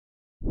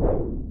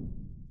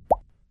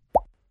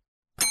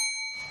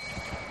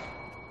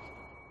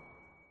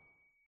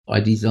I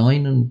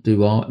design and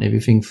do art and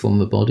everything from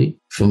the body,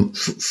 from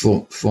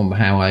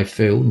how I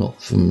feel,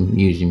 not from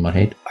using my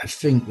head. I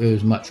think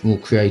there's much more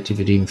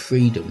creativity and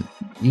freedom.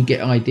 You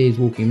get ideas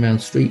walking around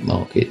street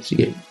markets. You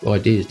get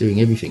ideas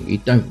doing everything. You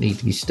don't need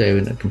to be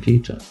staring at a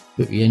computer.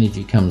 But the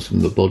energy comes from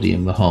the body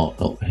and the heart,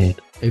 not the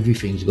head.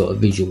 Everything's got a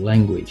visual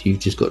language. You've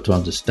just got to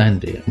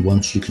understand it. And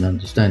once you can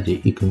understand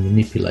it, you can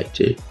manipulate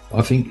it.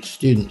 I think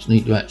students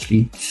need to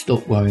actually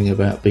stop worrying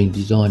about being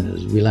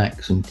designers,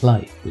 relax and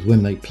play. Because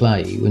when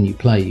you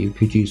play, you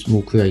produce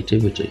more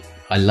creativity.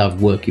 I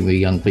love working with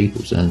young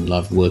people and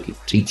love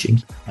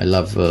teaching. I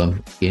love the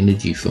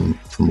energy from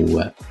all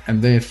that.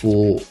 And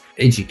therefore,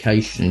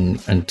 education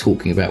and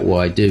talking about what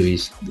I do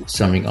is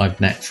something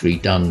I've naturally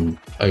done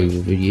over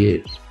the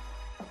years.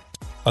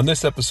 On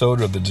this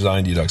episode of the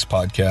Design Detox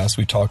podcast,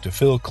 we talked to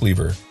Phil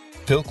Cleaver.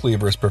 Phil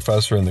Cleaver is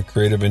professor in the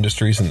creative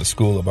industries in the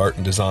School of Art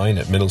and Design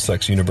at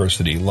Middlesex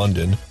University,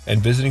 London, and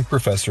visiting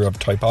professor of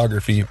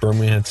typography,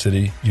 Birmingham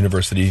City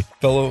University,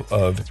 fellow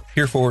of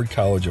Hereford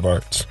College of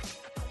Arts.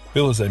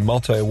 Phil is a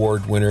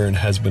multi-award winner and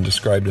has been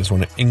described as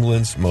one of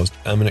England's most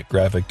eminent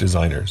graphic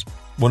designers.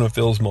 One of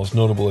Phil's most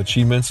notable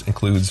achievements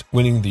includes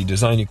winning the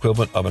design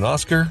equivalent of an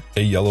Oscar,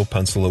 a Yellow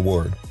Pencil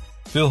Award.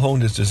 Phil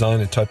honed his design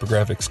and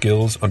typographic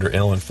skills under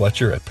Alan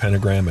Fletcher at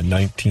Pentagram in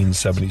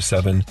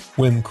 1977,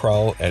 Wim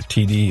Krall at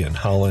TD in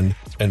Holland,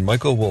 and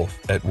Michael Wolff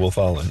at Wolff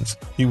Olins.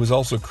 He was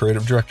also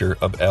creative director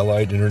of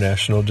Allied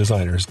International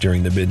Designers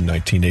during the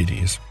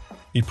mid-1980s.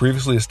 He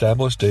previously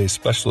established a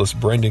specialist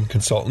branding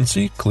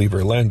consultancy,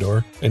 Cleaver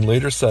Landor, and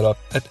later set up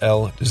Et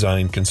Al.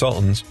 Design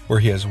Consultants, where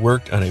he has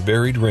worked on a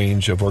varied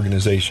range of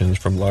organizations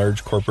from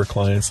large corporate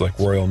clients like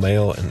Royal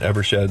Mail and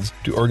Eversheds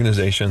to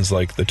organizations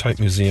like the Type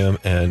Museum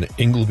and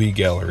Ingleby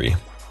Gallery.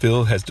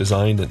 Phil has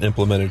designed and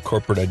implemented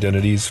corporate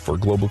identities for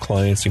global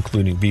clients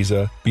including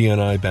Visa,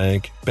 BNI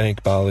Bank,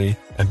 Bank Bali,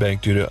 and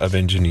Bank Duda of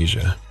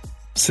Indonesia.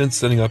 Since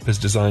setting up his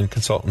design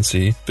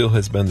consultancy, Phil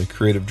has been the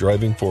creative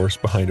driving force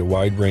behind a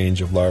wide range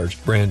of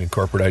large brand and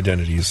corporate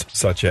identities,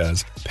 such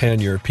as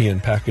pan-European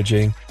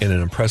packaging and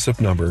an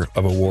impressive number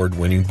of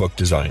award-winning book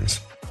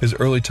designs. His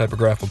early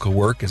typographical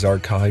work is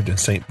archived in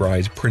St.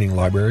 Bride's Printing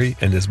Library,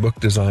 and his book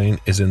design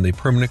is in the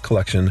permanent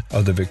collection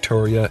of the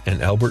Victoria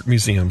and Albert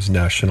Museum's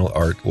National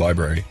Art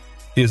Library.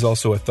 He is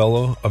also a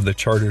fellow of the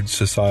Chartered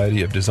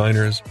Society of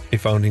Designers, a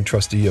founding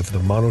trustee of the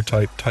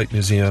Monotype Type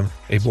Museum,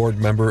 a board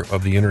member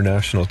of the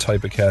International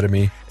Type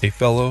Academy, a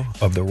fellow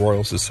of the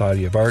Royal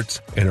Society of Arts,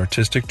 and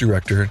artistic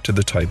director to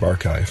the Type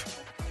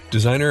Archive.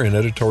 Designer and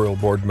editorial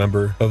board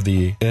member of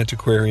the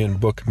antiquarian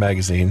book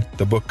magazine,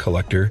 The Book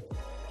Collector,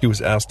 he was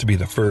asked to be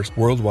the first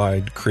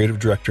worldwide creative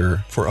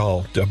director for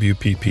all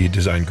WPP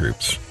design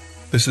groups.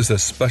 This is a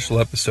special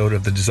episode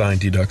of the Design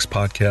Detox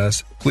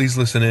podcast. Please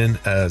listen in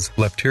as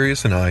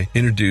Lefterius and I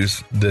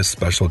introduce this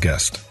special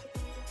guest.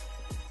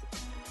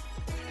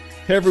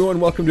 Hey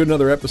everyone, welcome to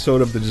another episode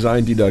of the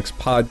Design Detox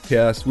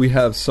podcast. We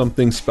have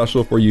something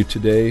special for you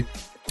today.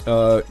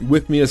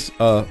 With me is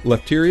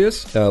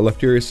Lefterius.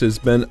 Lefterius has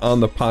been on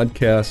the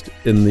podcast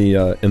in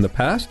the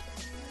past.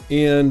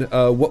 And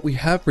what we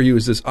have for you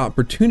is this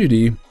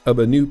opportunity of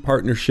a new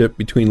partnership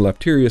between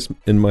Lefterius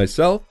and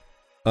myself.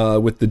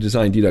 With the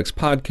Design Detox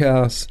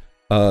podcast,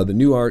 the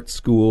New Art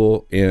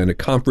School, and a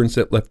conference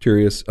that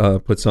Lefterius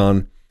puts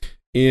on,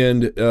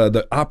 and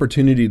the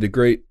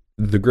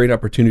great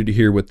opportunity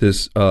here with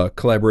this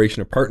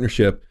collaboration or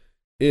partnership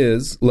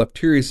is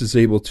Lefterius is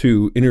able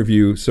to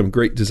interview some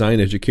great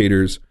design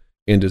educators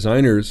and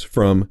designers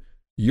from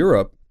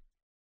Europe,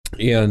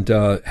 and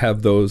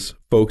have those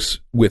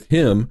folks with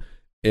him.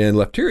 And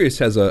Lefterius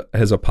has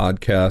a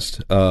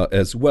podcast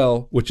as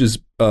well, which is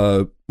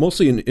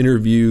mostly an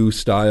interview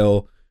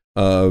style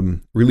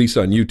release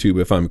on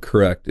YouTube, if I'm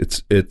correct.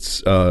 It's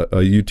a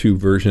YouTube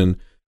version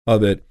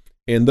of it,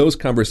 and those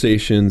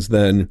conversations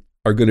then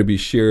are going to be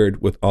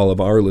shared with all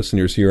of our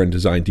listeners here on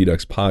Design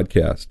Detox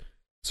podcast.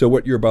 So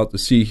what you're about to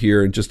see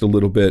here in just a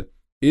little bit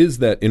is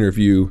that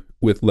interview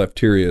with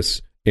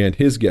Lefterius and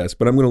his guest.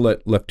 But I'm going to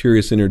let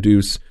Lefterius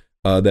introduce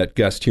that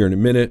guest here in a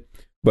minute.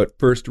 But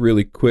first,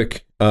 really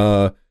quick,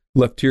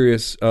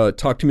 Lefterius,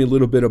 talk to me a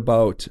little bit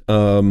about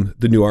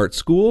the New Art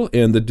School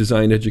and the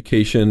design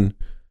education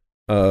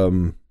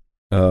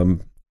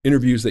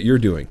interviews that you're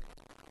doing.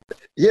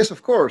 Yes,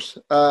 of course.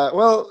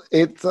 Well,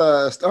 it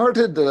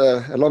started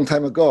a long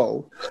time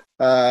ago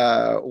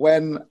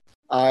when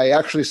I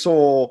actually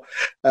saw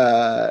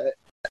a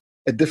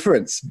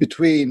difference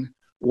between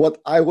what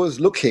I was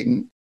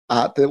looking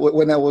at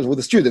when I was with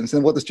the students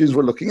and what the students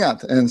were looking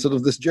at. And sort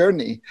of this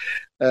journey,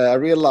 I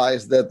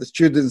realized that the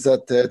students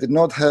that did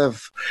not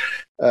have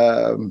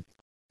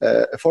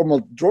a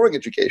formal drawing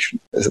education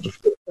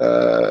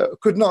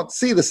could not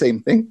see the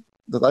same thing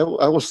that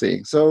I was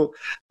seeing. So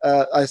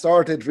I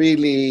started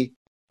really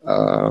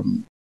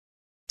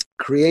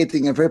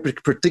creating a very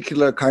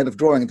particular kind of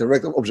drawing,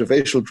 direct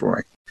observational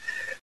drawing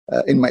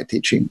in my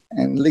teaching,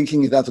 and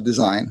linking that to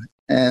design.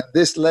 And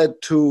this led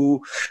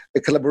to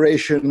a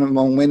collaboration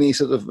among many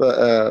sort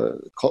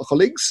of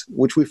colleagues,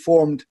 which we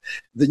formed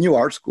the New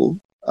Art School,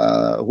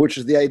 which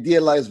is the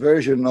idealized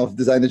version of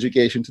design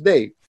education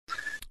today.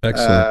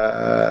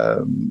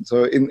 Excellent.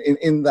 So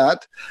in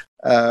that,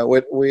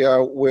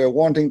 we're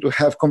wanting to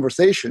have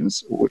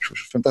conversations, which was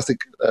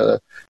fantastic,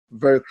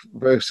 very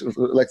very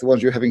like the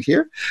ones you're having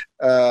here,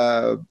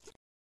 and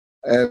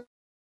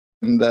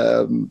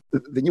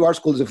the New Art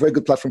School is a very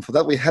good platform for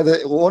that. We had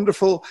a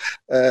wonderful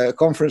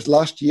conference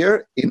last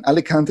year in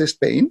Alicante,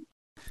 Spain.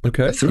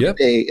 Okay.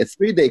 A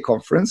three-day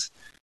conference,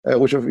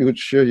 which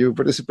you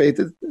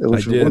participated.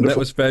 I did, and that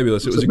was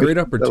fabulous. It was a great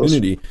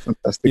opportunity.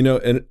 Fantastic. You know,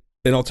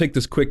 and I'll take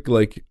this quick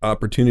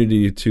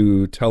opportunity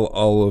to tell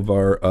all of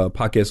our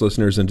podcast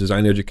listeners and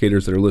design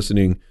educators that are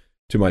listening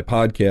to my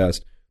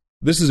podcast,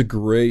 this is a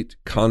great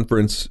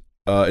conference.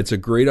 It's a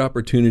great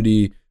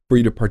opportunity for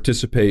you to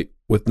participate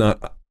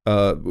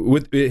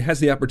it has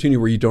the opportunity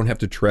where you don't have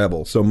to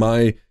travel. So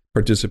my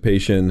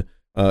participation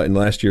in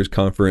last year's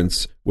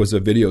conference was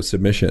a video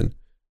submission.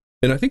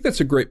 And I think that's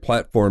a great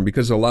platform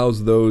because it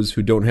allows those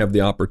who don't have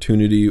the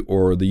opportunity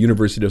or the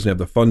university doesn't have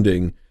the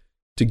funding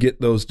to get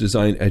those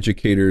design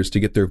educators to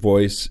get their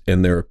voice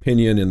and their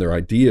opinion and their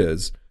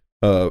ideas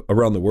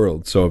around the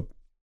world. So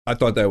I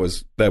thought that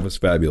was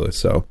fabulous.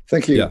 So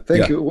thank you.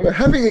 Thank you. We're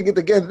having it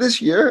again this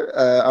year.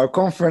 Our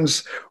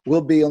conference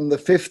will be on the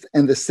 5th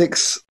and the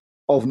 6th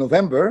of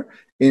November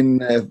in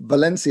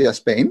Valencia,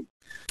 Spain.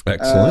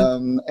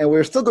 Excellent. And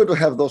we're still going to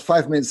have those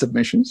 5-minute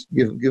submissions.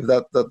 Give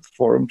that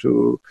forum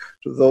to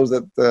those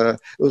that it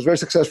was very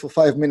successful.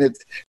 5 minutes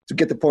to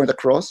get the point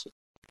across,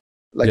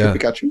 like a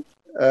Pikachu.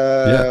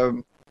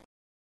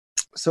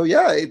 So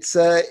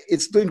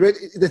it's doing great.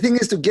 The thing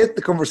is to get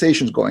the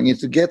conversations going.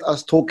 Is to get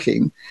us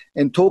talking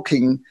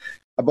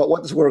about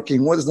what is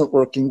working, what is not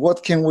working,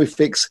 what can we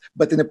fix,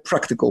 but in a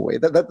practical way.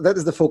 That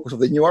is the focus of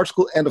the New Art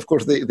School and, of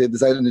course, the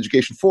Design and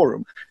Education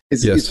Forum.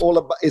 It's all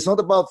about. It's not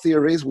about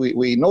theories.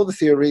 We know the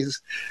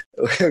theories.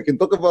 We can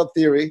talk about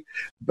theory,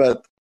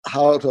 but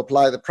how to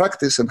apply the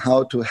practice and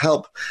how to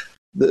help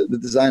the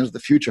designs of the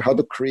future, how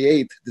to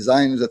create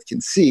designs that can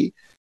see,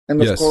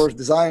 and of course,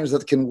 designs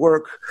that can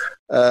work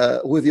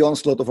with the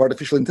onslaught of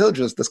artificial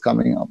intelligence that's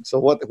coming up. So,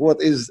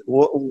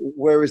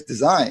 where is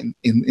design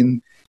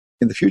in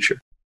the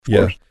future?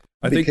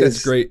 I think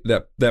that's great.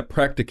 That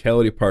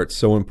practicality part's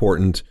so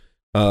important.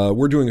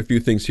 We're doing a few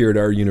things here at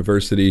our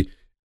university,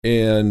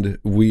 and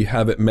we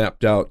have it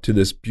mapped out to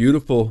this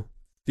beautiful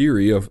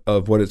theory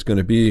of what it's going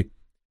to be.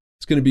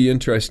 It's going to be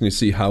interesting to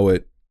see how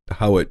it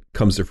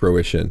comes to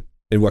fruition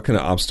and what kind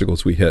of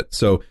obstacles we hit.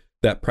 So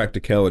that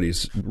practicality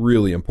is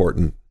really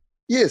important.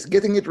 Yes,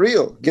 getting it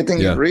real.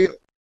 Exactly.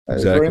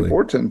 Is very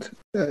important.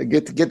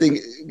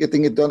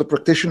 Getting it done at a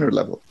practitioner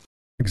level.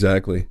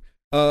 Exactly.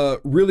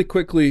 Really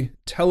quickly,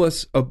 tell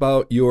us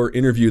about your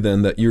interview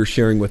then that you're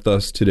sharing with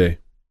us today.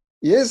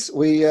 Yes,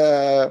 we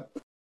 2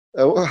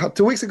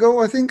 weeks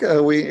ago, I think,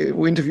 we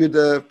interviewed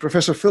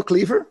Professor Phil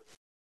Cleaver.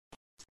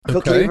 Okay.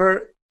 Phil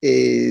Cleaver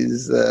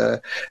is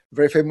a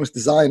very famous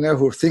designer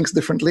who thinks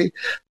differently.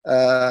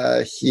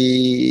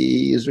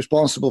 He is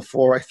responsible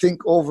for, I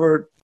think,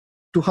 over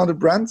 200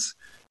 brands,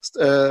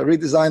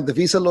 redesigned the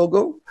Visa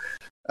logo,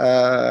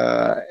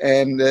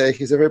 and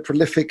he's a very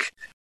prolific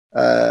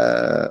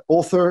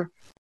author,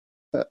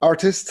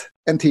 artist,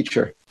 and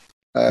teacher.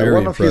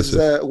 One of his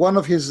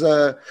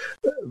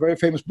very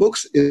famous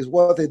books is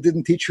What They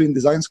Didn't Teach You in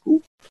Design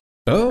School.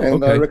 Oh,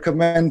 and okay. I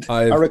recommend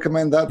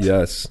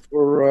that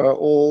for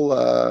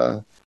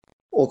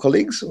all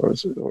colleagues or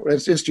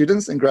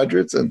students and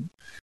graduates. And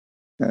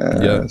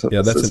that's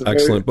an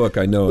excellent book.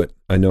 I know it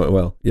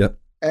well. Yep.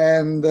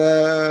 And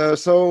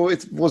so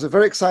it was a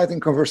very exciting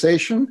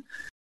conversation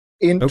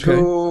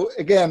into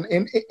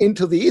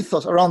the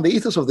ethos, around the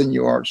ethos of the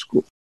New Art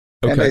School.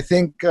 Okay. And I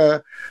think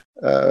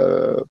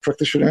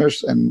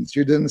practitioners and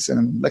students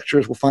and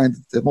lecturers will find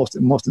it the most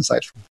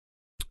insightful.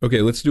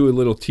 Okay, let's do a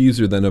little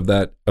teaser then of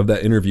that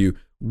interview.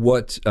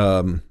 What,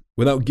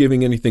 without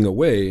giving anything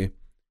away,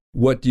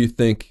 what do you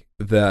think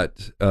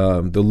that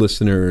the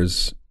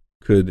listeners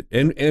could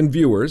and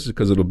viewers,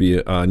 because it'll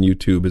be on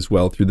YouTube as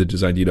well through the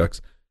Design Detox,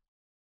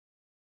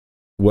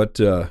 what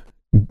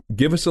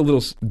give us a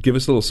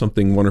little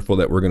something wonderful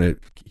that we're going to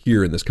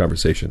hear in this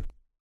conversation?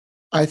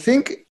 I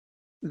think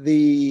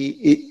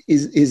Phil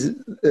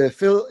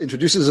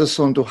introduces us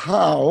onto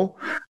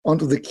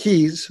the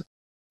keys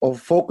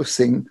of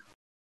focusing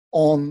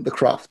on the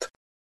craft,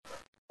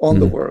 on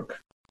the work,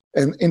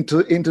 and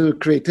into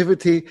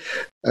creativity,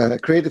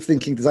 creative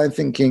thinking, design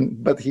thinking.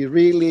 But he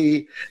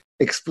really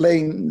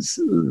explains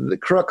the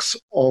crux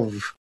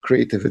of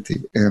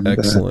creativity and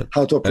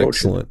how to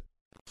approach it.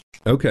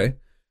 Okay.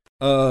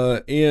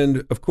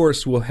 And of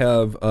course, we'll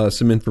have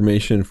some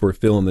information for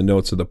Phil in the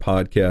notes of the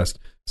podcast.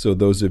 So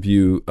those of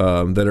you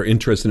that are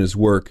interested in his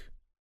work,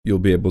 you'll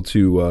be able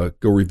to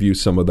go review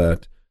some of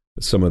that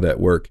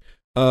work.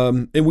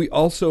 And we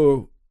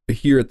also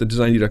here at the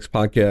Design Detox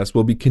podcast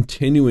will be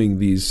continuing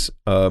these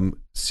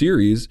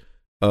series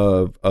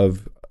of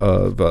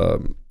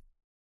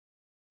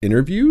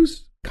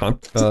interviews,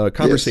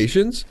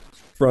 conversations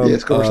from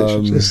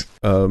conversations.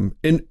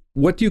 And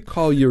what do you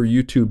call your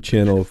YouTube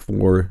channel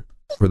for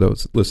for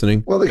those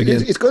listening. Well,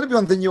 it's going to be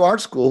on the New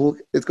Art School.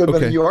 It's going to be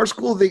on the New Art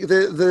School.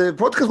 The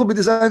podcast will be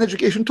Design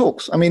Education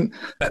Talks. I mean,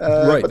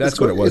 right, that's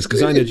what it was.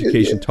 Design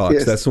Education Talks.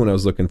 Yes. That's the one I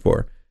was looking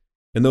for.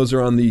 And those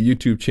are on the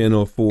YouTube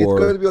channel for.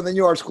 It's going to be on the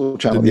New Art School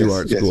channel. The New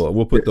Art School.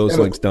 We'll put those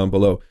links down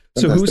below.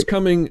 Fantastic.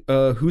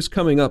 So who's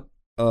coming up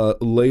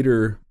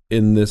later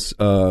in this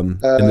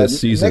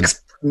season?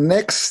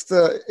 Next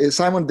is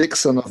Simon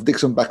Dixon of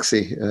Dixon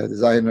Baxi, a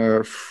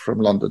designer from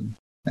London.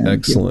 And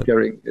excellent.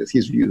 Sharing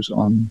his views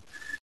on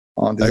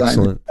design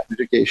and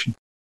education.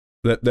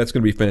 That's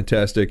going to be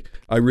fantastic.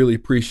 I really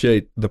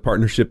appreciate the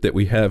partnership that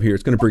we have here.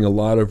 It's going to bring a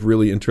lot of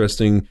really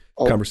interesting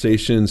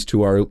conversations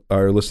to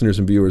our listeners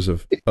and viewers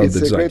of the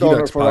Design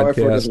Detox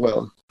podcast as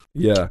well.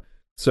 Yeah.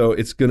 So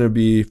it's going to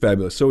be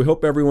fabulous. So we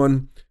hope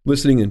everyone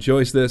listening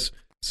enjoys this.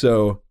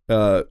 So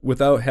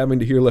without having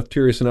to hear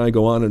Lefterius and I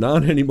go on and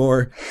on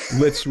anymore,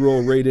 let's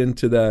roll right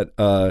into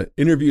that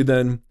interview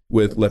then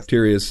with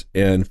Lefterius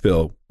and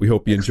Phil. We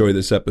hope you enjoy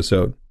this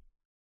episode.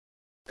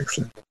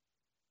 Excellent.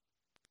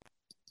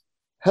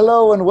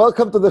 Hello and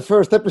welcome to the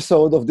first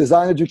episode of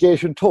Design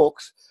Education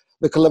Talks,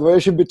 the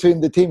collaboration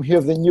between the team here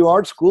of the New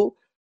Art School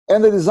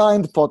and the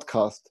Designed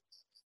podcast.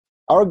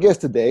 Our guest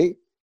today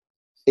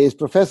is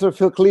Professor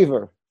Phil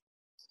Cleaver.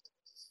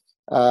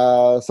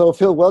 So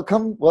Phil,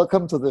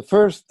 welcome to the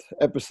first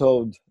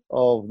episode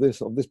of this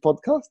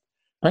podcast.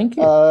 Thank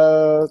you.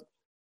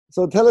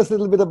 So tell us a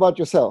little bit about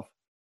yourself.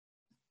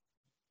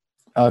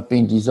 I've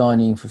been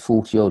designing for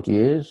 40 odd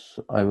years.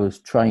 I was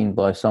trained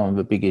by some of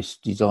the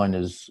biggest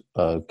designers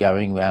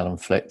going, Alan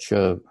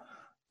Fletcher,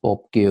 Bob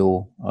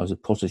Gill. I was a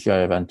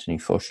protege of Anthony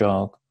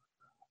Froscharg,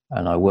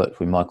 and I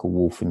worked with Michael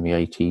Wolff in the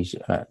 80s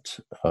at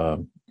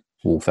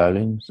Wolff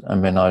Olins.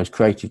 And then I was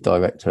creative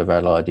director of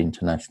Allied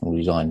International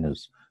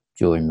Designers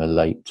during the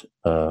late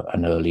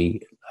and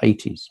early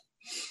 80s.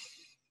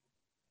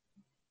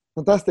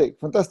 Fantastic.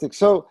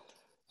 So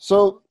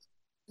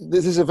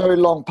this is a very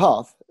long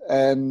path,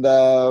 and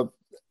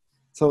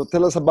so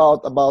tell us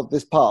about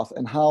this path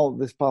and how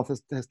this path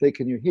has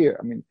taken you here.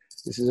 I mean,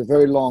 this is a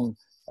very long,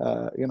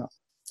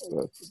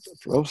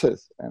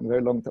 process and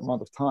very long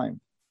amount of time.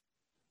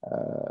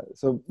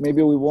 So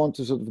maybe we want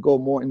to sort of go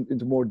more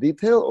into more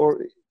detail,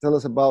 or tell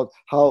us about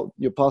how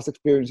your past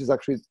experiences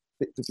actually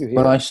took you here.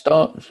 Well,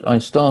 I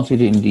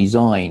started in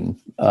design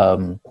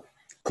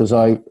because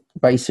I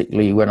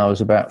basically, when I was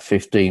about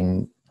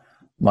 15,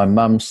 my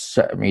mum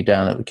sat me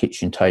down at the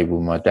kitchen table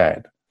with my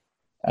dad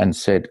and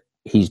said,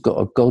 he's got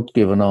a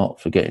God-given art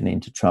for getting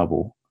into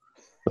trouble,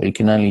 but he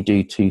can only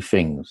do two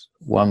things.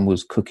 One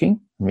was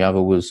cooking, and the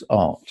other was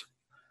art.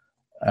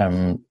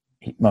 My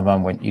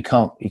mum went, you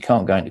can't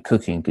go into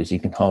cooking because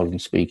you can hardly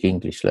speak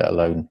English, let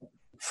alone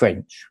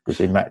French, because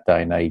in that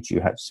day and age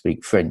you had to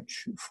speak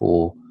French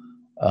for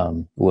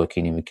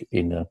working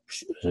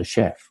as a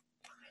chef.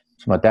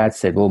 So my dad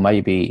said, well,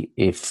 maybe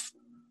if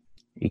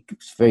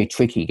it's very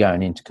tricky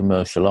going into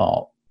commercial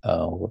art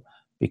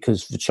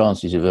because the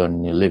chances of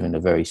earning a living are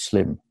very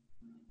slim.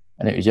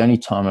 And it was the only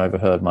time I ever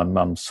heard my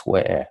mum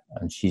swear.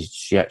 And she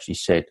actually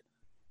said,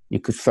 you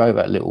could throw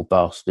that little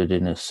bastard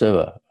in a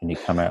sewer and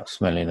he'd come out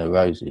smelling of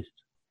roses.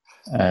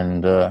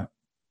 And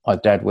my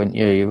dad went,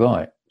 yeah, you're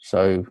right.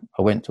 So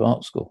I went to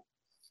art school.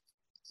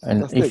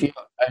 And if you're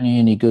only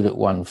any good at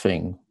one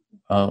thing,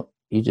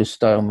 you just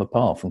stay on the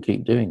path and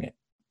keep doing it.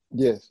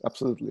 Yes,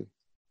 absolutely.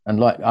 And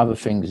like other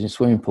things in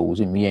swimming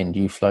pools, in the end,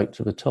 you float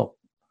to the top.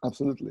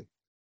 Absolutely.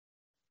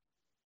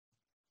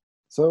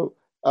 So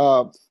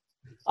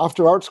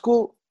after art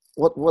school,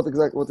 what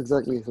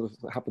exactly sort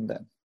of happened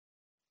then?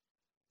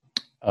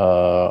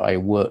 I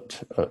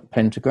worked at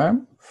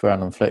Pentagram for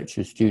Alan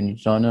Fletcher's junior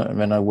designer, and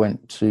then I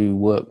went to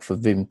work for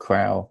Wim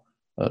Krauw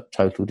at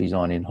Total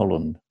Design in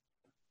Holland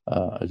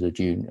as a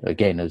junior,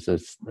 again as a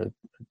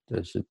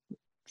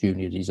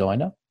junior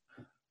designer.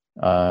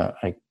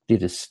 I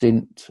did a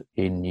stint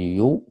in New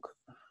York,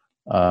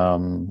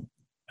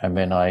 and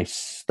then I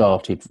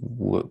started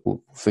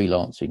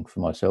freelancing for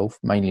myself,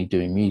 mainly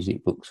doing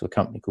music books for a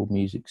company called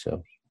Music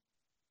Cells.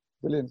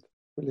 Brilliant.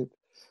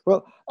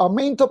 Well, our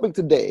main topic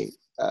today,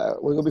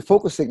 we're going to be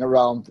focusing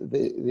around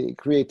the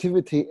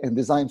creativity and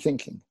design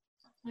thinking.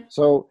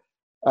 So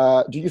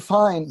do you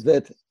find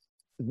that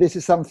this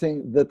is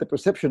something that the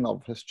perception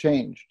of has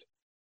changed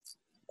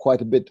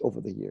quite a bit over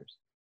the years?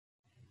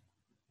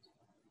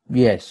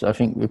 Yes, I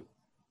think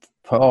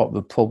part of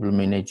the problem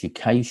in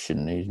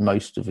education is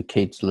most of the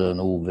kids learn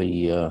all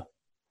the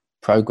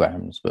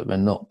programs, but they're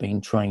not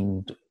being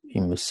trained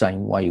in the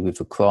same way with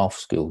the craft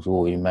skills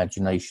or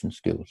imagination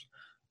skills.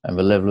 And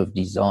the level of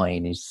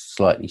design is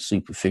slightly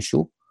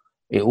superficial.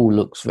 It all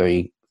looks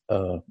very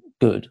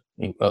good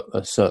at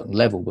a certain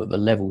level, but the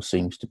level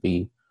seems to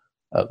be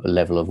at the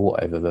level of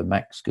whatever the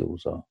Mac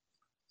skills are.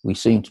 We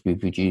seem to be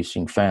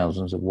producing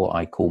thousands of what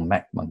I call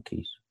Mac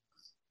monkeys.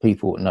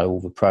 People that know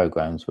all the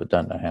programs but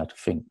don't know how to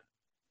think.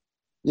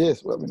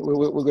 Yes, well, I mean,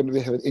 we're going to be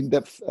having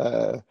in-depth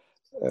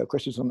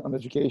questions on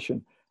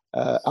education.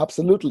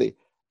 Absolutely.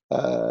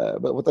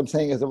 But what I'm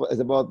saying is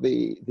about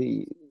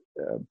the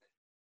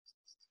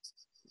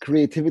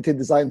creativity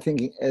design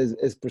thinking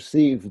is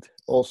perceived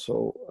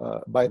also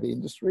by the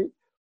industry,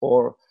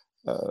 or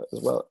as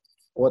well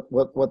what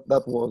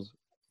that was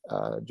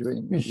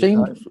during It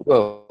your time? seems,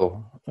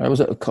 well, I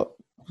was at a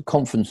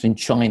conference in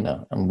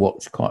China and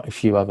watched quite a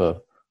few other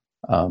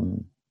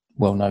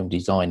well-known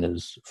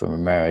designers from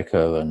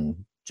America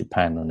and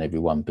Japan and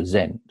everyone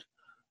present,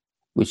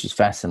 which is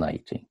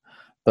fascinating.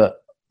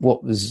 But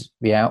what was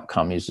the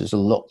outcome is there's a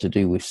lot to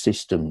do with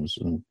systems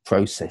and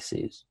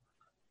processes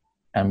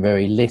and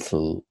very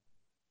little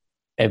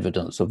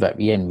evidence of that.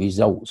 The end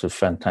result's a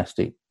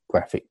fantastic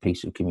graphic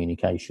piece of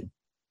communication.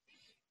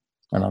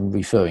 And I'm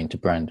referring to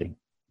branding.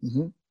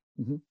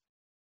 Mm-hmm. Mm-hmm.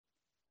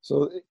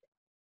 So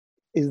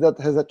has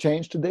that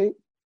changed today?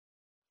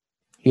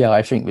 Yeah,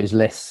 I think there's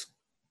less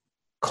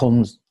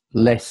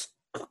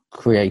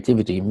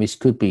creativity, and this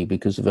could be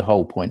because of the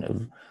whole point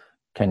of,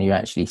 can you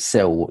actually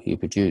sell what you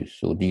produce,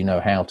 or do you know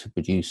how to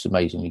produce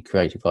amazingly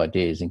creative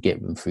ideas and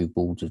get them through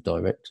boards of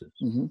directors?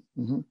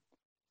 Mm-hmm. Mm-hmm.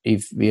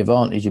 If the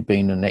advantage of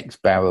being an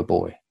ex-barrow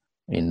boy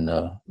in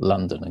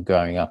London and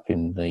growing up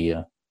in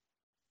the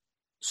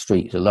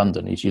streets of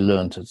London is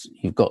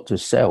you've got to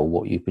sell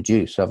what you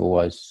produce.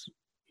 Otherwise,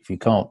 if you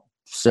can't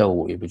sell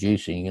what you're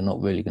producing, you're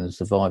not really going to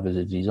survive as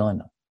a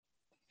designer.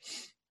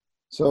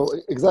 So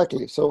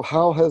exactly. So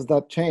how has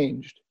that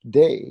changed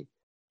today?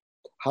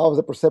 How has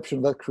the perception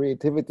of that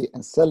creativity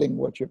and selling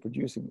what you're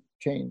producing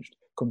changed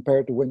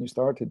compared to when you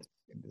started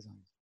in design?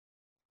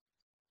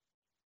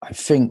 I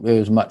think there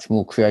was much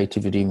more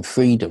creativity and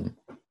freedom,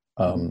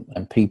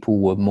 and people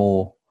were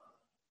more,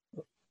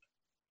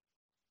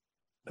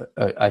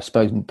 I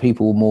suppose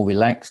people were more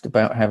relaxed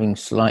about having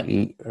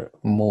slightly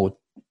more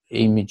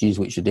images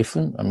which are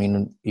different. I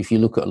mean, if you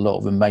look at a lot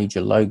of the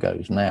major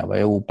logos now,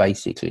 they're all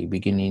basically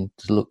beginning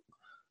to look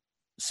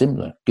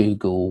similar.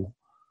 Google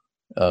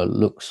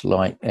looks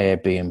like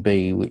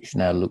Airbnb, which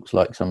now looks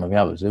like some of the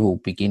others. They're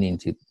all beginning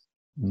to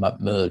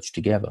merge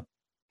together.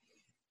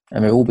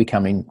 And they're all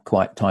becoming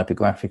quite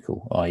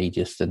typographical, i.e.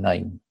 just a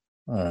name,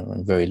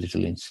 and very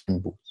little in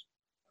symbols.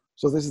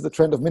 So this is the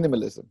trend of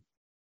minimalism.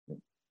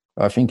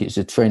 I think it's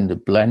a trend of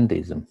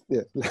blandism.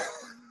 Yeah,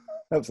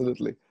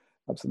 absolutely.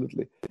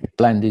 Absolutely.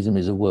 Blandism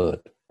is a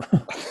word.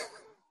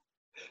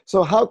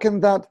 So how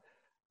can that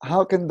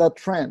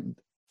trend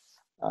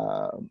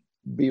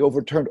be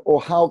overturned,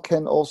 or how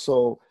can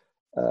also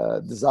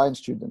design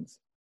students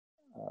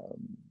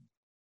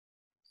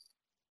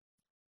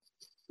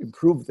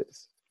improve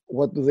this?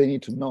 What do they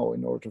need to know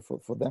in order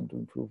for them to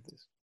improve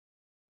this?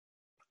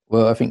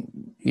 Well, I think,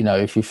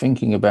 if you're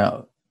thinking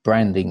about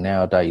branding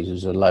nowadays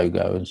as a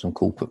logo and some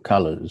corporate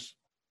colours,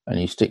 and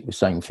you stick the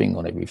same thing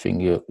on everything,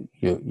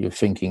 you're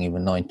thinking in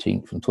the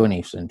 19th and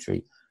 20th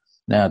century.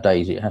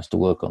 Nowadays, it has to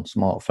work on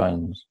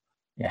smartphones.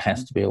 It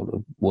has to be able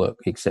to work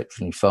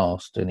exceptionally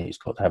fast, and it's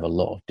got to have a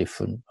lot of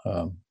different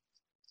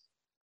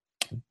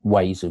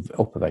ways of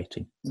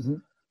operating. Mm-hmm.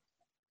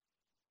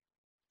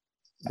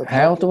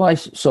 How do I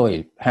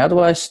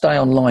stay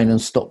online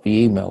and stop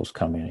the emails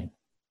coming in?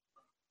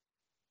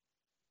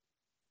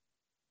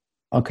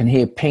 I can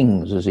hear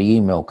pings as the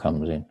email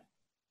comes in.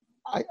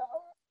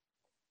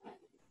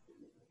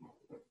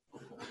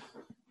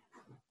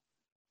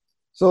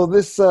 So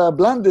this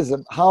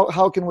blandism,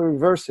 how can we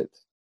reverse it,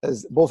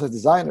 as both as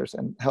designers,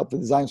 and help the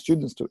design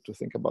students to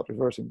think about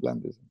reversing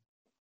blandism?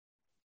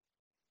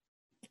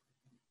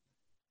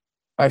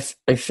 I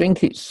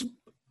think it's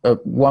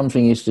one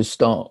thing is to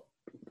start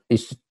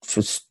is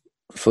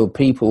for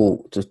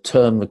people to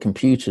turn the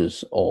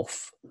computers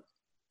off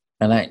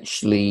and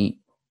actually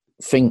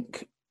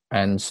think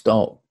and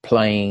start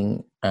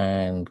playing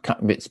and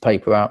cutting bits of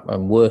paper up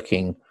and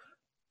working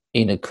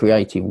in a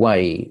creative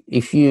way.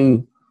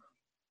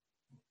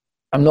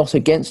 I'm not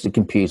against the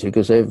computer,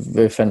 because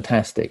they're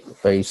fantastic.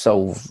 They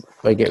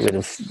get rid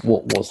of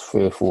what was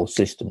 3 or 4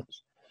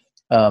 systems.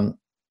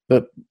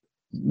 But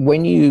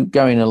when you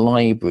go in a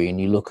library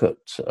and you look at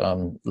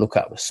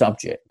the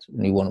subject,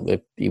 and you want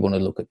to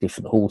look at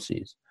different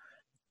horses,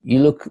 you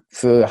look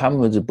for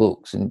hundreds of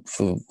books and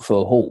for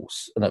a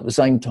horse, and at the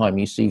same time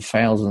you see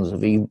thousands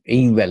of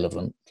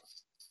irrelevant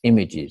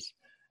images,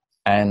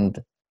 and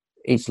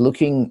it's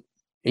looking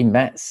in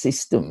that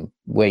system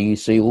where you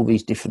see all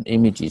these different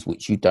images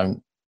which you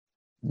don't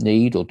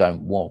need or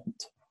don't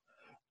want,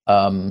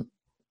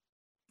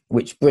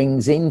 which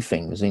brings in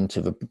things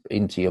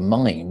into your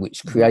mind,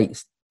 which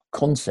creates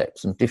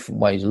concepts and different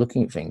ways of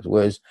looking at things.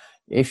 Whereas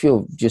if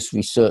you're just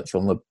research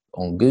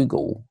on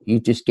Google, you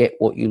just get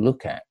what you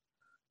look at.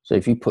 So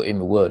if you put in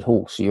the word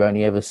horse, you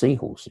only ever see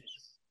horses.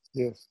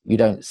 Yes. You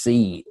don't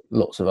see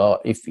lots of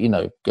art. If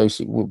go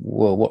see,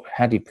 well,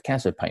 how did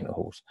Picasso paint a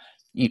horse?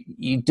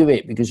 You do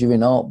it because you're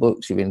in art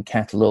books, you're in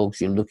catalogues,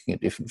 you're looking at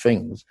different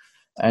things,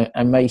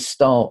 and they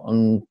start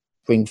and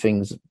bring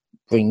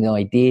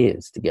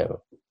ideas together.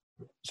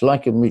 It's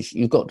like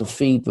you've got to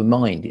feed the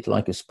mind. It's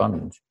like a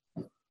sponge.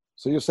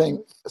 So you're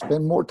saying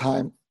spend more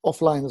time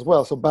offline as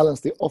well. So balance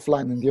the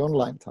offline and the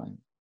online time.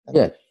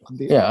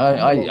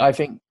 I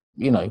think,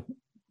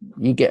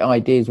 you get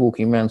ideas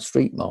walking around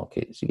street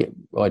markets. You get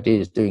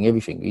ideas doing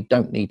everything. You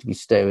don't need to be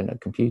staring at a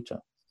computer.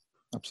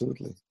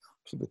 Absolutely.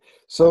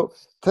 So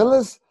tell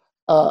us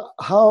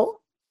how.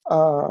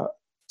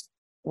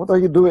 What are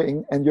you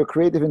doing and your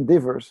creative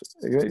endeavors?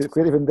 Your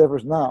creative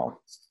endeavors now.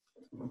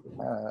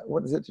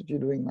 What is it that you're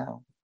doing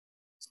now?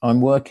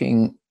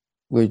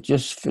 We're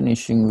just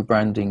finishing the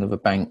branding of a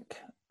bank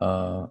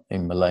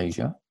in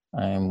Malaysia,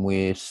 and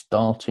we're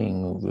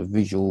starting the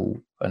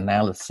visual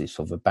analysis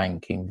of a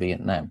bank in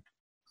Vietnam.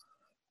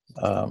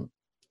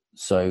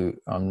 So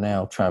I'm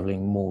now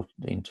traveling more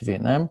into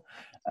Vietnam,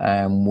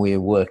 and we're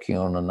working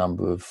on a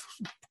number of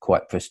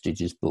quite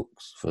prestigious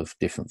books for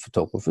different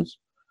photographers.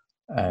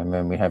 And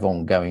then we have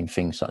ongoing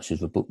things such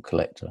as a book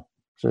collector.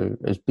 So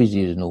as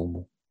busy as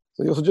normal.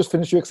 So you also just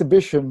finished your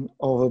exhibition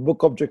of a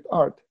book object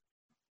art.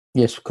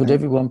 Yes, could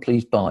everyone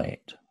please buy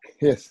it?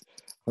 Yes.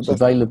 It's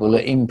available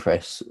at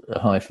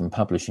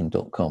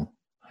impress-publishing.com.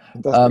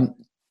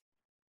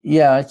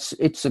 Yeah,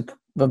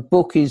 the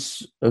book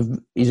is a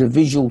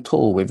visual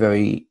tour with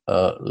very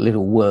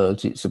little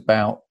words. It's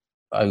about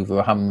over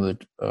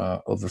 100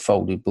 of the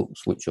folded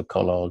books which are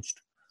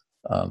collaged,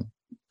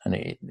 and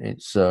it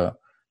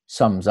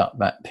sums up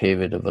that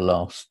period of the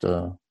last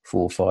 4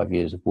 or 5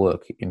 years of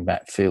work in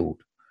that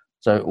field.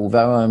 So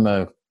although I'm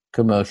a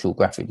commercial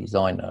graphic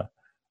designer,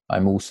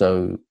 I'm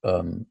also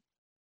an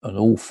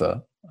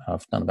author.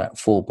 I've done about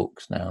 4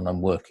 books now, and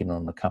I'm working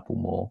on a couple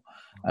more.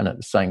 And at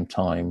the same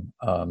time,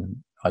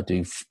 I'm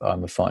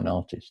a fine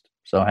artist.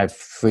 So I have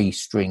 3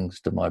 strings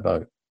to my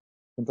bow.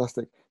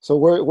 Fantastic. So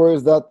where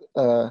is that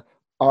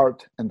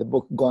art and the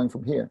book going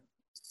from here?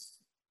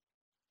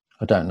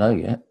 I don't know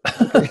yet.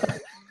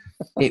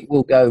 It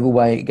will go the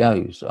way it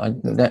goes. I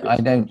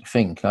don't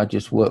think. I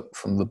just work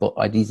from the body.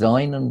 I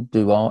design and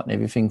do art and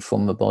everything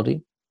from the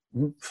body,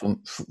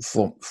 from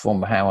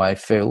how I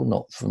feel,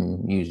 not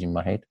from using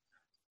my head.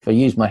 If I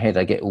use my head,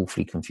 I get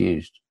awfully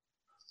confused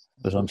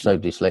because I'm so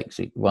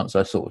dyslexic. Once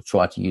I sort of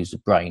try to use the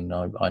brain,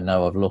 I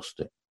know I've lost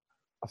it.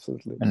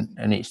 Absolutely.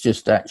 And it's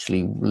just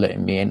actually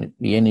letting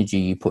the energy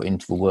you put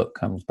into the work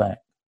comes back.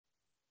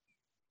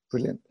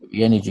 Brilliant.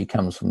 The energy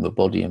comes from the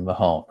body and the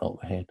heart,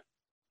 not the head.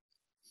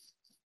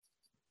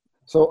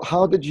 So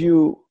how did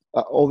you,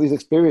 all these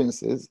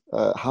experiences,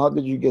 how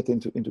did you get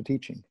into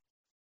teaching?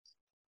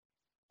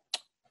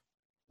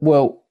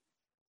 Well,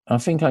 I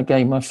think I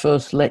gave my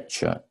first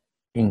lecture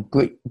in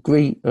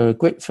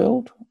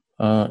Gritfield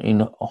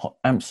in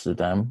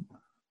Amsterdam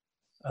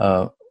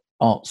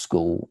art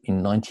school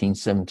in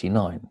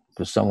 1979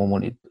 because I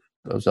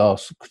was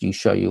asked, could you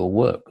show your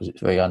work? Because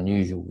it's very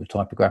unusual, the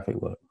typographic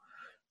work.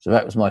 So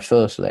that was my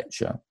first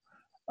lecture.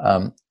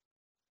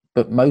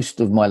 But most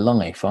of my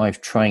life,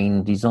 I've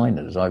trained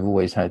designers. I've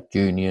always had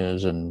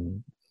juniors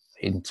and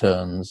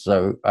interns.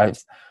 So I've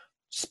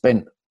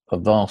spent a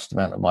vast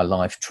amount of my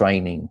life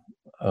training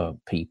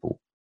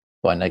people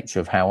by nature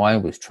of how I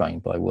was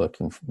trained by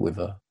working with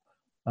a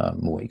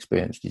more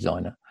experienced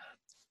designer.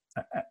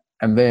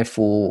 And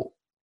therefore,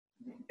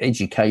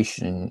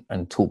 education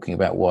and talking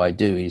about what I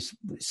do is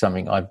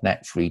something I've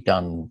naturally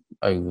done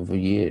over the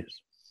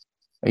years.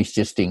 It's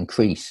just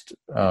increased.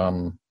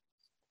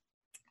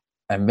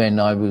 And then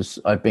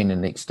I've been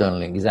an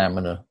external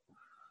examiner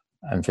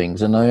and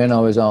things. And then I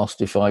was asked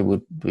if I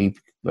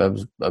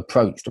was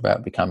approached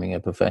about becoming a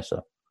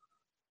professor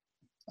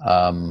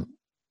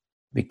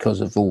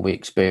because of all the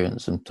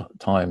experience and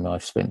time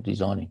I've spent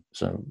designing.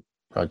 So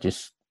I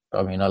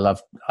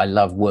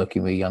love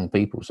working with young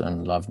people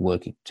and love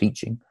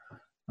teaching.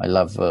 I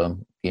love the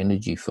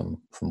energy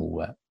from all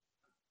that.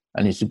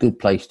 And it's a good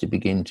place to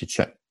begin to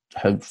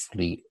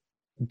hopefully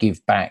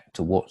give back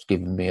to what's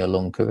given me a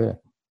long career.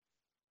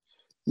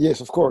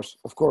 Yes, of course.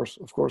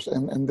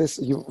 And this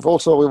we've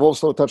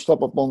also touched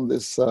up upon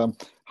this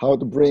how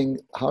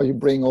you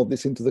bring all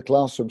this into the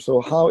classroom.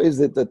 So how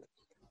is it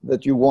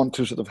that you want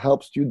to sort of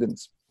help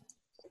students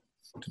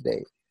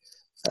today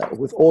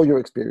with all your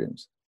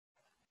experience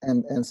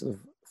and sort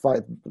of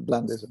fight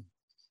blandism?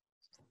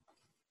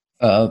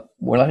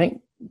 Well, I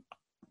think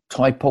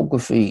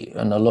typography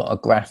and a lot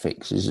of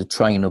graphics is a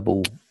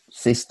trainable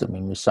system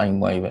in the same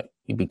way that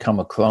you become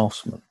a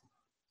craftsman.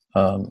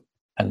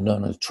 And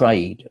learn a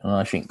trade, and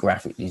I think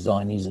graphic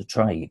design is a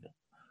trade.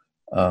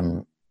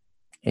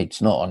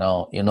 It's not an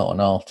art. You're not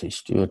an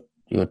artist. You're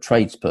a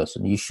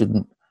tradesperson.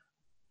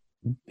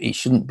 It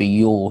shouldn't be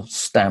your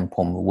stamp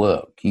on the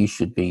work. You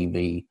should be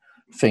the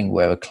thing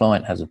where a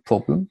client has a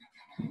problem.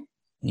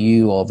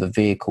 You are the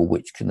vehicle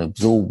which can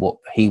absorb what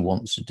he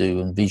wants to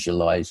do and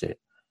visualize it,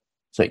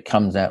 so it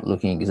comes out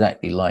looking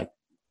exactly like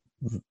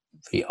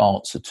the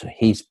answer to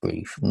his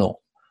brief. Not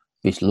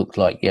this looks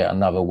like yet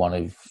another one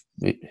of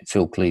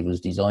Phil Cleaver's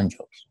design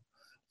jobs.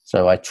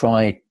 So I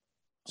try.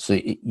 So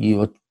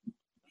you're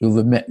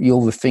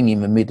the thing in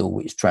the middle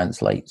which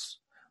translates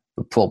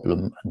the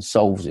problem and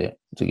solves it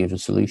to give a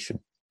solution.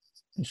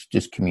 It's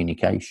just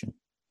communication,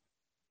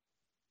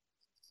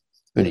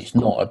 but it's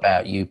not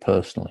about you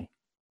personally.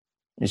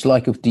 It's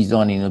like of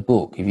designing a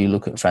book. If you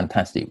look at a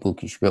fantastic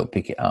book, you should be able to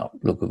pick it up,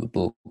 look at the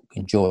book,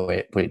 enjoy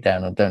it, put it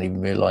down, and don't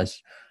even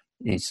realise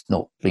it's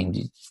not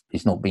been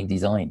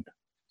designed.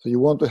 So you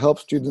want to help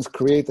students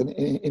create an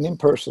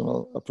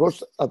impersonal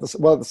approach at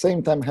the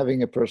same time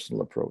having a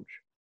personal approach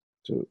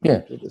to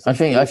this. I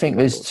think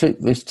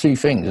there's two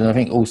things, and I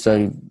think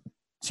also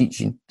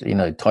teaching,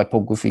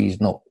 typography is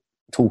not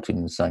taught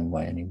in the same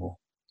way anymore.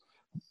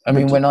 I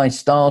mean, when I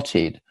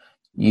started,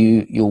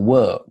 your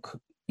work,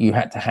 you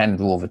had to hand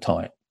draw the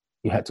type.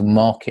 You had to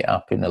mark it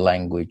up in a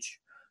language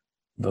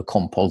the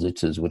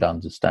compositors would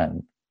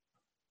understand.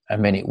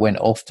 And then it went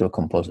off to a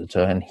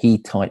compositor and he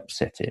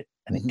typeset it,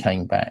 and it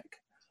came back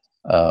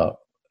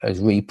as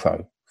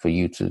repro for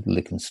you to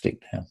lick and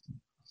stick down.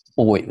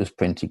 Or it was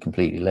printed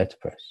completely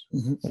letterpress.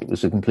 It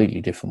was a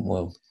completely different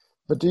world.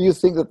 But do you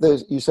think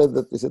that you said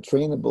that it's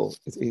trainable,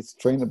 it's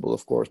trainable,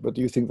 of course, but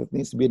do you think that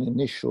needs to be an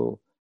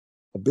initial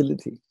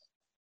ability?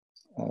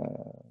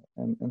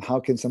 And how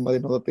can somebody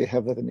know that they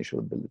have that initial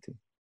ability?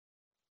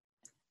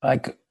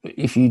 Like,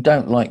 if you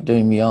don't like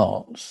doing the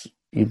arts,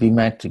 you'd be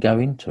mad to go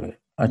into it.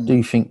 I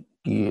do think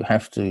you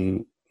have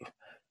to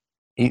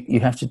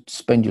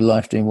spend your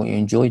life doing what you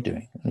enjoy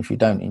doing. And if you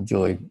don't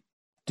enjoy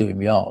doing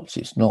the arts,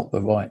 it's not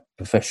the right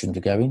profession to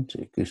go into,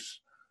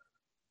 because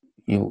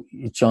your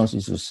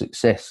chances of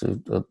success are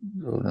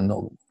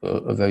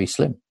very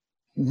slim.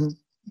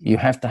 You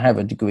have to have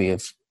a degree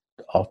of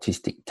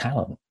artistic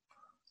talent.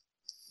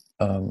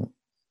 And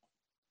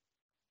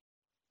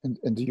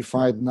do you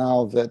find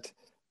now that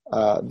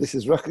this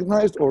is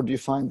recognized, or do you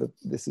find that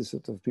this is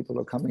sort of people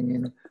are coming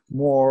in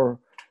more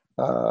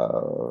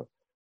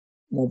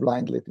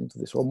blindly into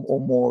this, or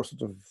more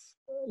sort of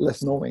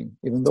less knowing,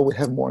 even though we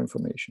have more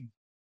information?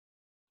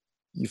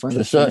 You find to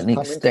a certain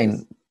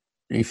extent,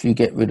 if you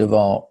get rid of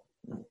art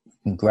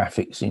and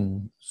graphics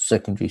in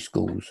secondary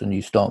schools and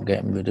you start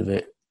getting rid of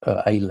it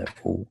at A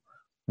level,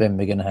 then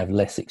we're going to have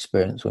less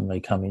experience when they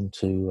come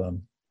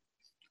into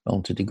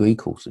onto degree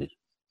courses.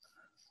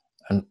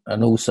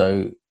 And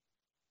also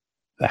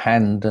the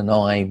hand and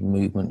eye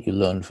movement you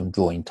learn from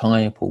drawing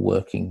type or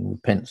working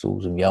with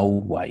pencils in the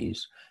old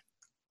ways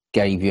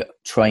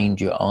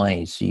trained your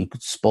eyes so you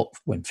could spot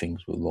when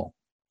things were wrong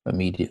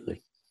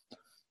immediately,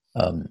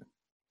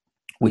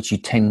 which you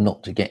tend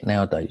not to get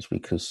nowadays,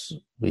 because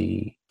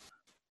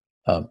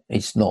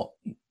it's not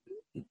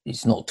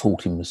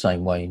taught in the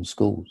same way in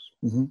schools.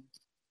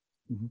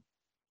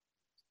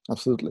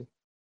 Absolutely.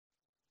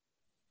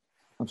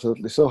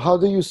 So how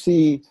do you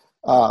see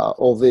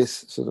all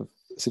this sort of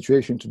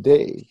situation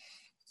today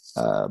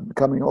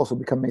becoming a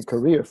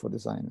career for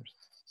designers,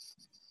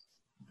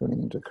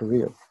 turning into a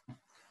career?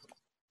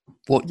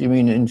 What do you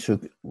mean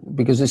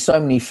because there's so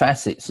many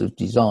facets of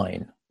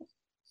design.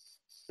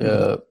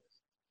 I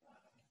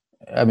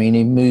mean,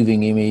 in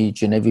moving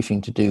image and everything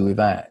to do with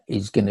that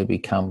is going to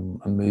become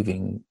a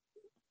moving,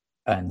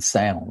 and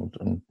sound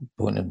and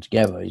putting them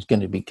together is going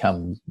to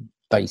become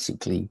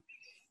basically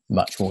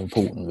much more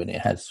important than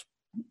it has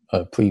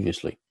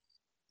previously.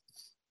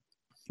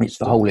 It's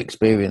the whole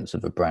experience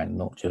of a brand,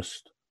 not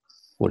just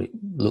what it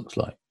looks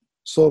like.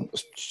 So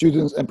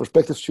students and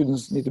prospective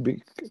students need to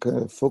be kind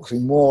of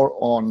focusing more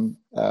on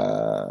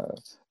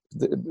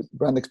the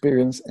brand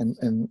experience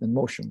and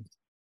motion,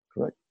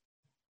 correct?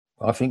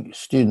 I think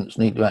students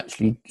need to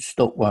actually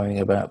stop worrying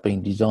about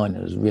being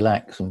designers,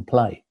 relax and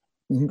play.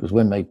 Because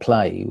when you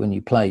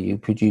play, you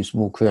produce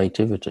more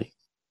creativity.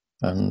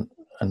 And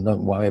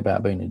don't worry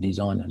about being a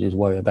designer, just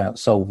worry about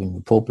solving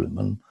the problem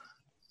and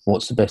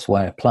what's the best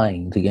way of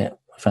playing to get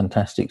a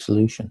fantastic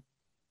solution.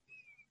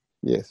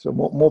 Yes, so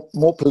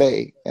more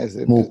play, as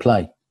in more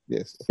play.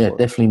 Yes, yeah,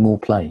 definitely more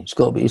play. It's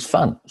got to be. It's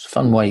fun. It's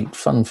a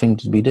fun thing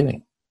to be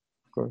doing.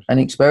 Of course. And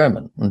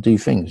experiment and do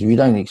things. If you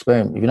don't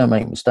experiment, if you don't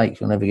make mistakes,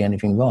 you'll never get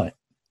anything right.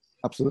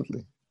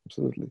 Absolutely.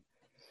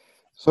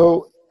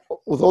 So,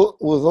 with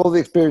all the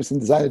experience in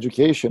design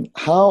education,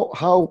 how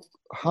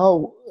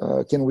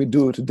can we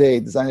do today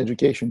design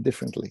education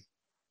differently?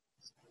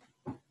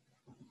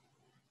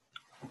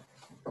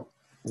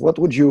 What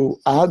would you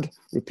add,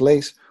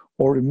 replace,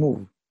 or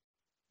remove?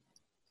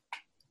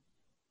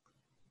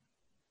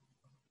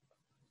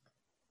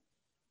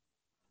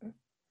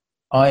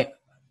 I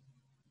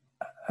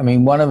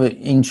mean, one of the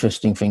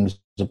interesting things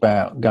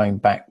about going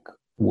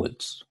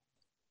backwards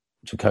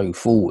to go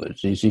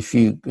forwards is if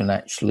you can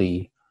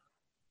actually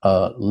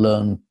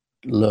learn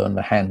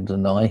the hand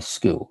and eye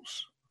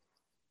skills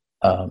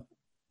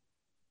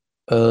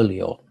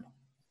early on,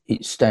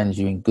 it stands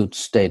you in good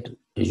stead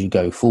as you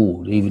go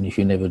forward, even if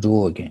you never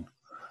draw again,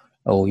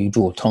 or you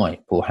draw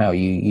type, or how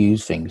you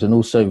use things, and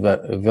also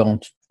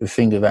the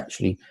thing of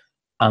actually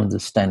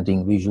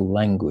understanding visual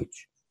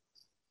language.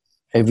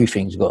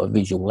 Everything's got a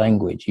visual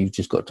language. You've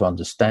just got to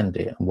understand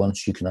it. And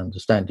once you can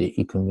understand it,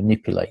 you can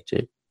manipulate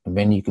it. And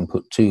then you can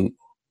put two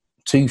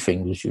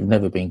things which have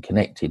never been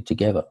connected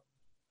together.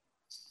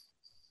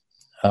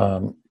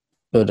 But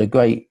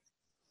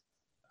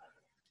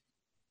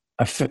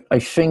I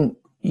think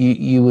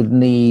you would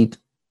need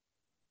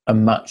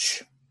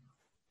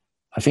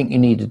you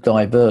need a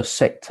diverse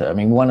sector. I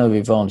mean, one of the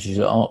advantages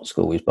at art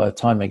school is by the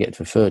time they get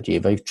to third year,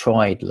 they've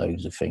tried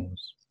loads of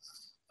things.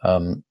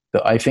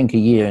 But I think a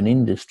year in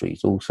industry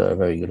is also a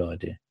very good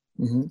idea,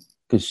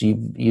 because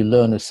you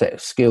learn a set of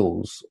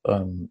skills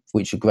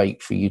which are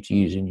great for you to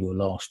use in your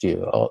last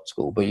year at art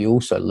school, but you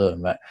also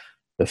learn that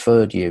the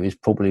third year is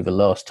probably the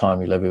last time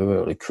you'll ever be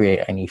able to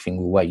create anything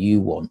the way you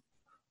want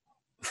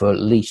for at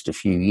least a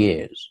few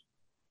years.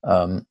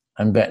 And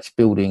that's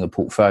building a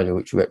portfolio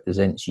which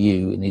represents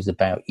you and is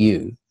about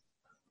you,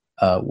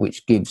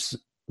 which gives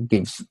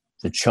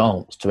the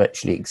chance to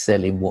actually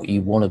excel in what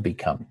you want to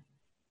become.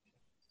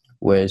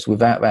 Whereas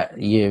without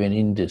that year in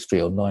industry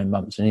or 9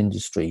 months in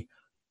industry,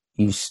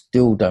 you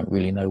still don't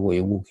really know what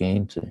you're walking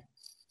into.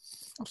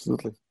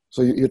 Absolutely.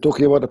 So you're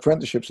talking about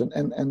apprenticeships,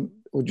 and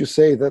would you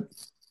say that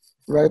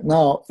right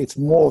now it's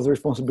more of the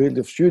responsibility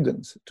of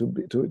students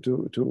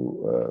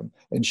to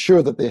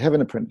ensure that they have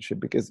an apprenticeship,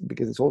 because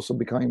it's also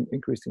becoming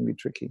increasingly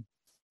tricky?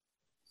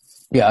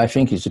 Yeah, I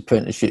think it's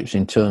apprenticeships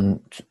in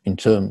turn.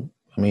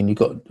 I mean, you've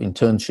got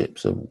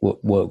internships that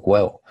work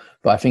well,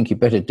 but I think you're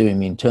better doing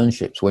the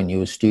internships when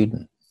you're a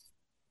student.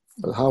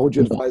 But how would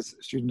you advise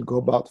a student to go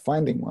about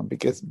finding one?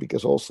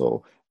 Because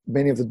also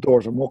many of the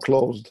doors are more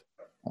closed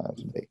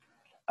today.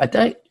 I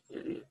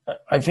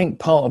think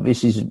part of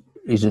this is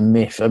a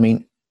myth. I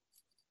mean,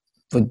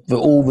 for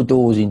all the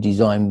doors in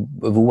design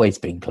have always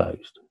been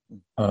closed.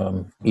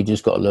 You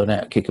just got to learn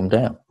how to kick them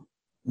down.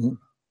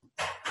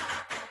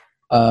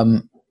 Mm-hmm.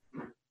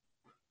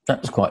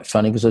 That's quite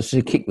funny because I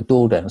just kick the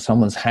door down.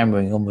 Someone's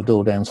hammering on the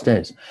door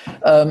downstairs.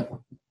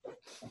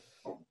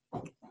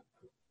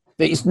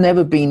 But it's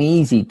never been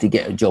easy to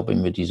get a job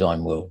in the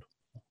design world.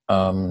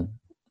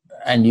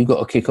 And you've got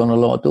to kick on a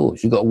lot of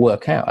doors. You've got to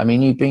work out. I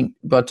mean,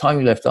 by the time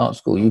you left art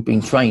school, you've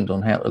been trained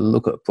on how to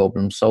look at a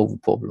problem, solve a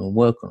problem, and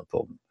work on a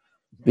problem.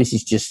 This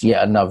is just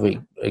yet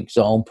another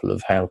example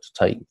of how to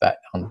take that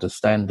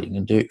understanding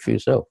and do it for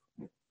yourself.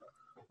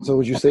 So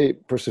would you say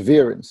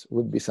perseverance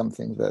would be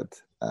something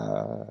that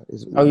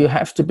is... Oh, you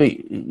have to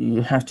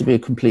be a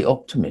complete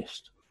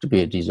optimist to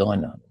be a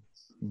designer.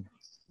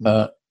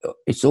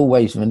 It's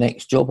always the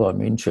next job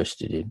I'm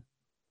interested in,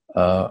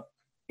 and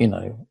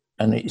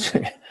it's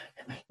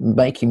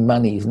making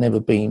money has never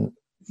been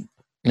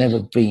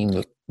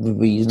the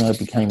reason I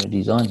became a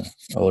designer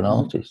or an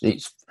artist.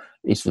 It's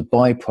the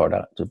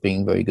byproduct of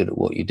being very good at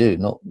what you do,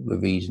 not the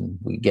reason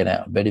we get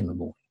out of bed in the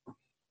morning.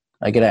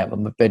 I get out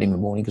of bed in the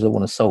morning because I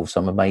want to solve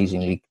some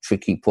amazingly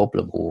tricky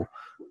problem, or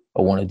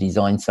I want to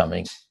design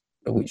something,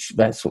 which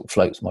that sort of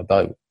floats my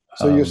boat.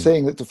 So you're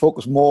saying that to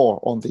focus more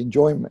on the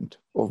enjoyment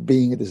of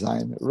being a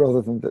designer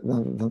rather than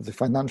the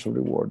financial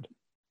reward.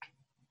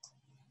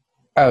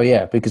 Oh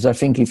yeah, because I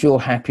think if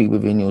you're happy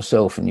within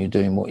yourself and you're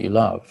doing what you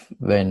love,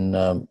 then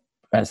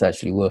that's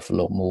actually worth a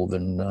lot more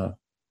than a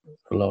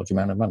large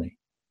amount of money.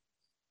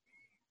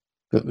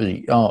 But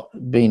the art,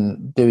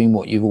 doing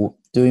what you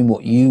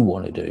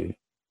want to do,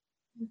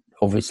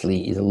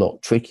 obviously is a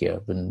lot trickier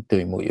than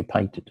doing what you're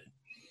paid to do.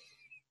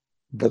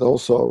 But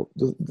also,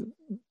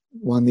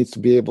 one needs to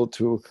be able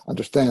to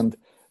understand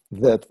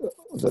that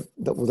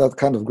with that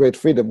kind of great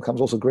freedom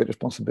comes also great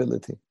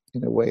responsibility,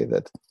 in a way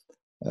that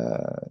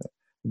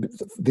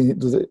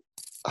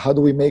how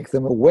do we make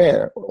them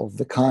aware of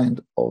the kind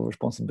of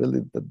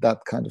responsibility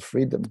that kind of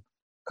freedom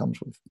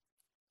comes with?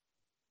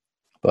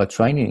 By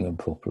training them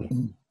properly.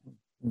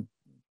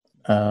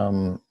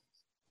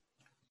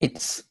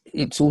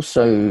 It's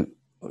also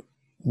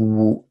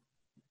the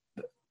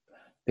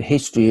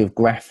history of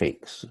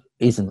graphics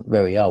isn't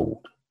very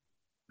old.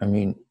 I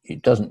mean,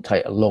 it doesn't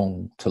take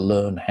long to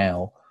learn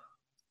how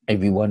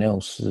everyone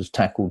else has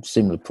tackled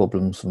similar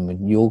problems from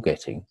when you're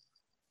getting,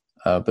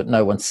 but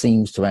no one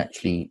seems to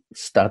actually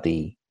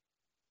study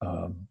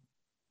the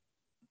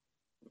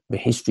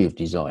history of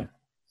design.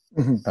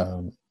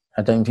 Mm-hmm.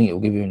 I don't think it will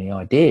give you any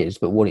ideas,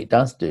 but what it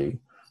does do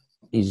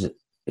is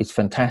it's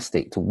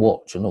fantastic to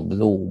watch and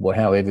absorb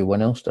how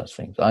everyone else does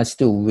things. I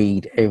still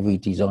read every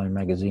design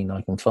magazine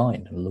I can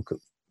find and look at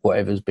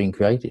whatever's been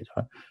created.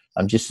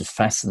 I'm just as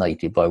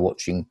fascinated by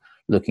looking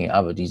at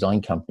other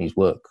design companies'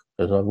 work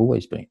as I've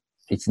always been.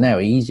 It's now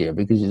easier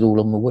because it's all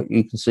on the web.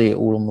 You can see it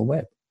all on the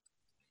web.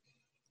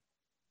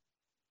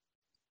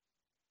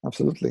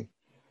 Absolutely.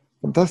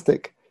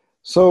 Fantastic.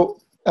 So,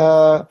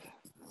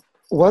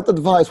 what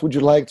advice would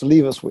you like to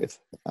leave us with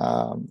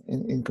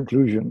in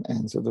conclusion,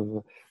 and sort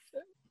of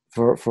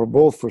for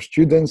both for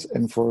students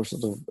and for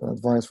sort of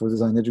advice for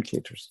design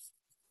educators?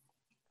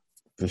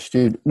 For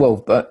students,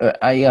 well,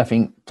 I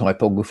think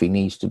typography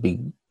needs to be.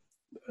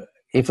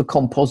 If a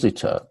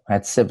compositor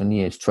had 7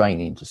 years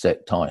training to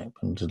set type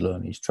and to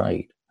learn his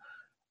trade,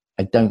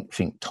 I don't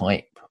think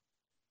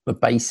the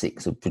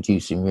basics of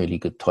producing really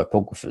good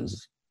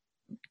typographers,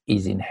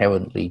 is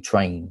inherently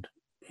trained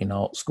in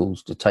art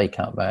schools to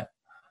take up that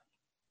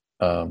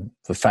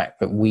the fact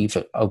that we've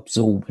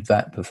absorbed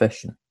that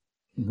profession.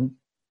 Mm-hmm.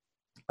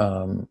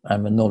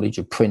 And the knowledge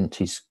of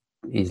print is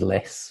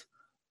less.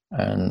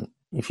 And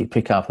if you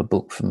pick up a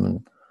book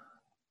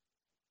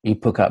you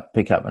pick up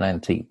an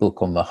antique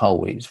book, on the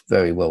whole, it's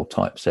very well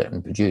typeset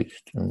and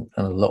produced, and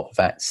a lot of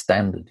that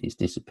standard is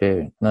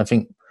disappearing. And I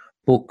think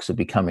books are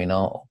becoming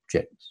art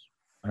objects,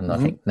 and I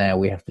think now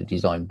we have to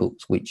design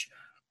books which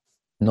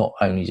not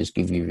only just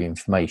give you the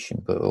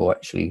information, but are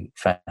actually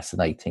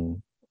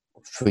fascinating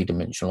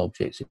three-dimensional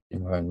objects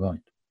in their own right.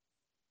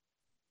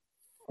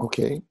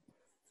 Okay.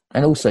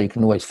 And also, you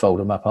can always fold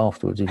them up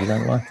afterwards if you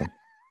don't like them.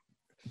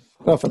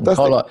 Oh,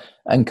 fantastic.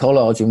 And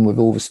collage them with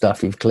all the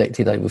stuff you've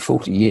collected over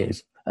 40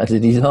 years as a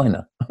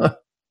designer.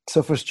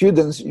 So for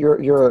students,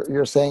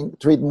 you're saying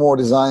treat more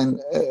design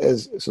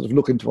as sort of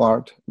look into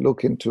art,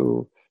 look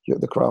into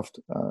the craft,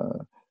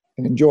 and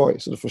enjoy.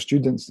 Sort of for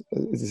students,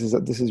 this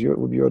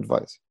would be your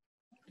advice.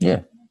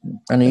 Yeah,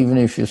 and even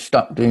if you're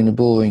stuck doing a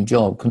boring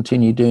job,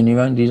 continue doing your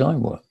own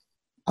design work.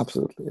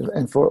 Absolutely.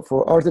 And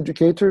for art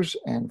educators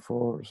and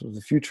for sort of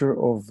the future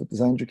of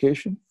design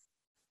education,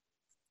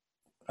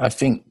 I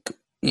think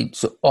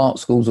art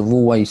schools have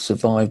always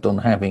survived on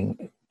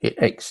having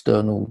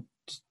external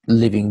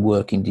living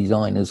working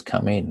designers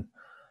come in,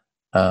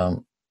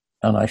 and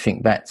I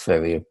think that's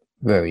very,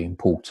 very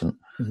important.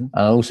 Mm-hmm. And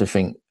I also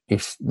think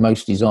if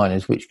most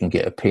designers which can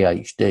get a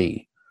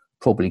PhD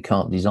probably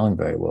can't design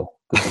very well,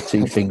 because the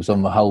two things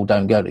on the whole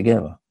don't go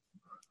together.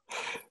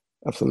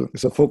 Absolutely.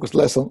 So focus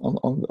less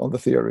on the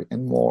theory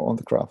and more on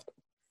the craft.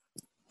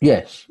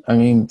 Yes. I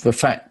mean, the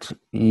fact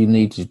you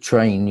need to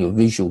train your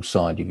visual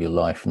side of your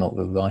life, not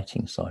the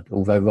writing side,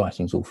 although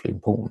writing's awfully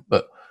important,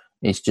 but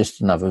it's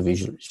just another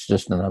visual, it's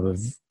just another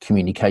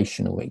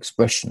communication or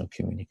expression of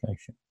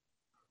communication.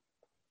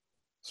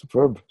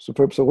 Superb. So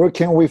where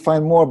can we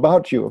find more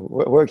about you?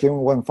 Where can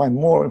one find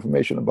more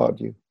information about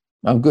you?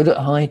 I'm good at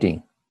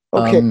hiding.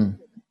 Okay.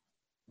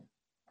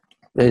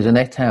 There's an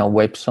et al.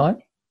 Website,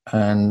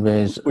 and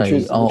there's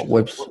art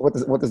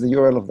website. What is the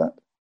URL of that?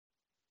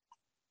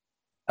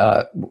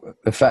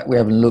 The fact we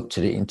haven't looked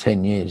at it in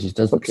 10 years, it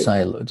doesn't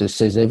say, it just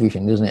says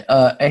everything, doesn't it?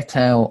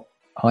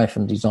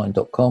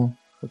 etal-design.com.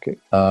 Okay.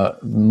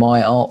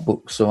 My art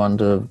books are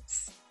under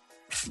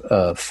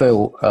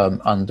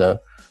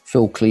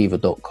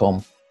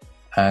philcleaver.com,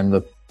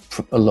 and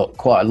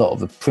quite a lot of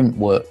the print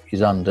work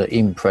is under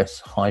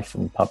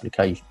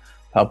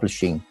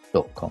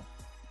impress-publishing.com.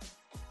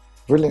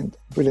 Brilliant.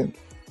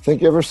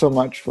 Thank you ever so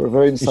much for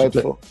very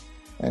insightful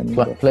and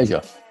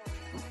pleasure.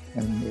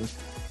 And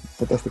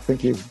fantastic.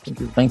 Thank you.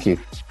 Thank you.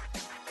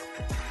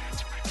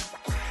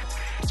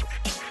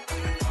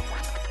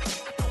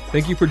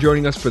 Thank you for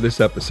joining us for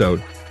this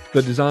episode.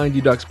 The Design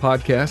Dedux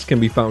podcast can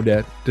be found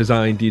at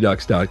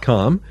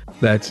designdedux.com.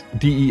 That's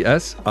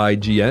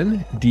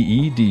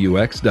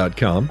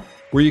DESIGNDEDUX.com,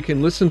 where you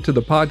can listen to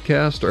the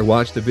podcast or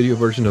watch the video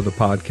version of the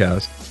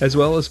podcast, as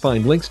well as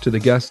find links to the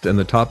guests and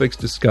the topics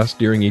discussed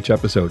during each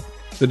episode.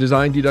 The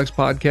Design Dedux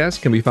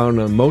podcast can be found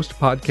on most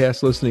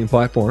podcast listening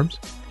platforms.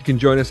 You can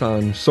join us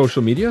on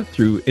social media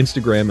through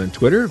Instagram and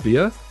Twitter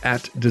via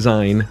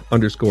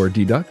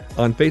 @design_deduct,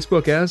 on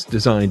Facebook as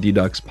Design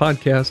Dedux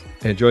Podcast,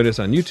 and join us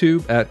on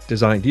YouTube at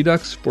Design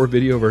Dedux for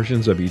video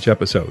versions of each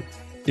episode.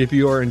 If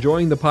you are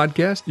enjoying the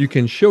podcast, you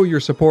can show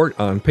your support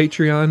on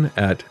Patreon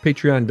at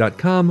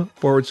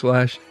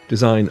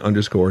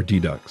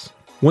patreon.com/design_dedux.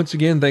 Once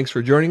again, thanks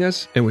for joining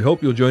us, and we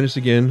hope you'll join us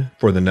again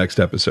for the next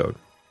episode.